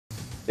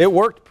It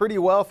worked pretty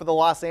well for the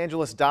Los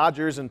Angeles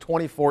Dodgers in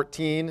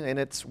 2014, and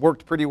it's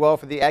worked pretty well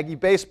for the Aggie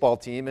baseball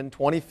team in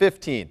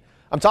 2015.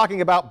 I'm talking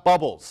about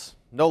bubbles.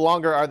 No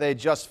longer are they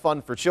just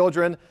fun for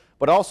children,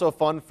 but also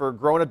fun for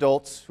grown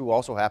adults who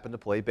also happen to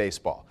play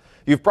baseball.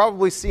 You've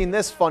probably seen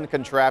this fun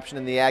contraption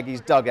in the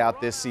Aggies dugout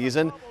this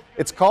season.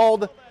 It's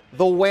called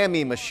the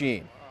whammy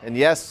machine. And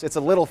yes, it's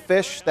a little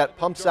fish that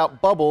pumps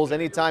out bubbles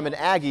anytime an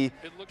Aggie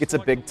gets a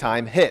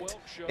big-time hit.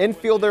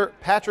 Infielder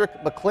Patrick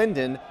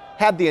McClendon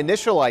had the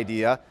initial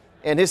idea,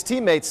 and his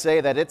teammates say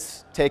that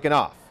it's taken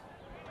off.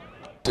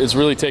 It's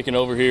really taken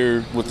over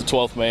here with the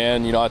 12th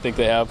man. You know, I think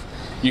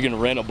you can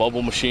rent a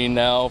bubble machine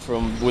now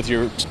with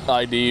your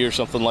ID or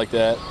something like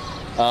that.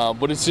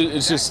 But it's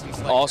just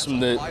awesome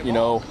that, you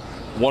know,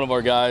 one of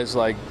our guys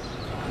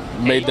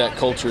made that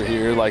culture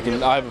here.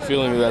 And I have a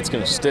feeling that that's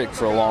going to stick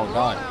for a long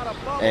time.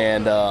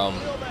 And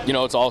you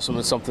know, it's awesome.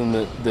 It's something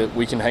that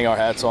we can hang our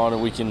hats on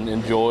and we can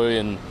enjoy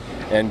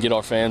and get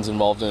our fans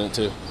involved in it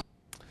too.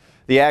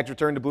 The Ags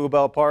return to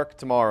Bluebell Park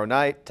tomorrow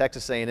night.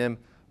 Texas A&M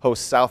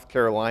hosts South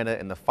Carolina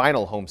in the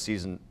final home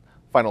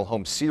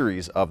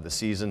series of the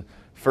season.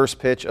 First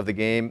pitch of the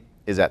game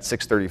is at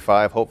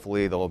 6:35.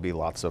 Hopefully there will be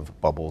lots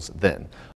of bubbles then.